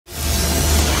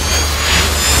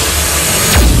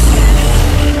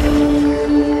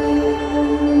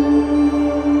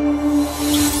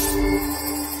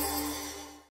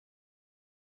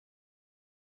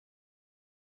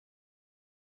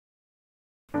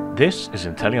This is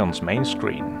Intelion's main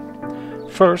screen.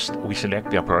 First, we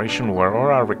select the operation where all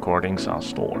our recordings are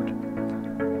stored.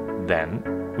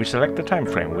 Then, we select the time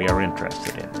frame we are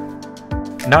interested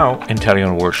in. Now,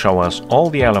 Intelion will show us all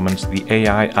the elements the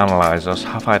AI analyzers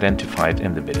have identified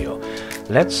in the video.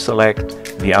 Let's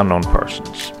select the unknown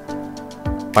persons.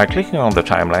 By clicking on the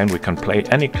timeline, we can play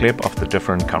any clip of the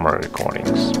different camera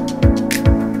recordings.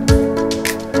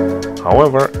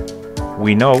 However,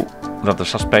 we know that the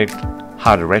suspect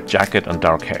had a red jacket and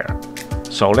dark hair.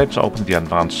 So let's open the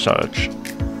advanced search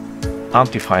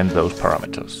and define those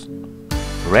parameters.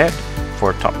 Red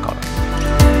for top color.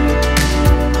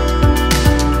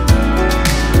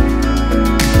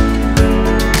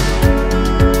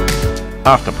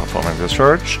 After performing the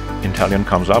search, Intelion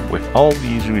comes up with all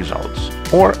these results,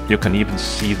 or you can even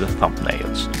see the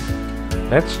thumbnails.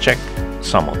 Let's check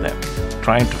some of them,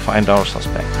 trying to find our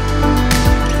suspect.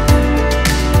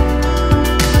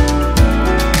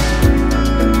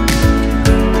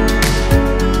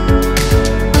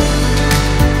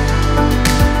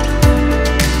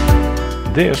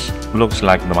 This looks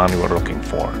like the man we were looking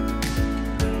for.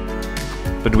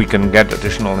 But we can get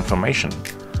additional information,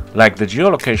 like the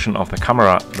geolocation of the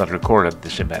camera that recorded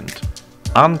this event,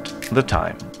 and the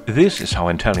time. This is how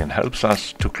Intelion helps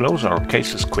us to close our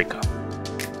cases quicker.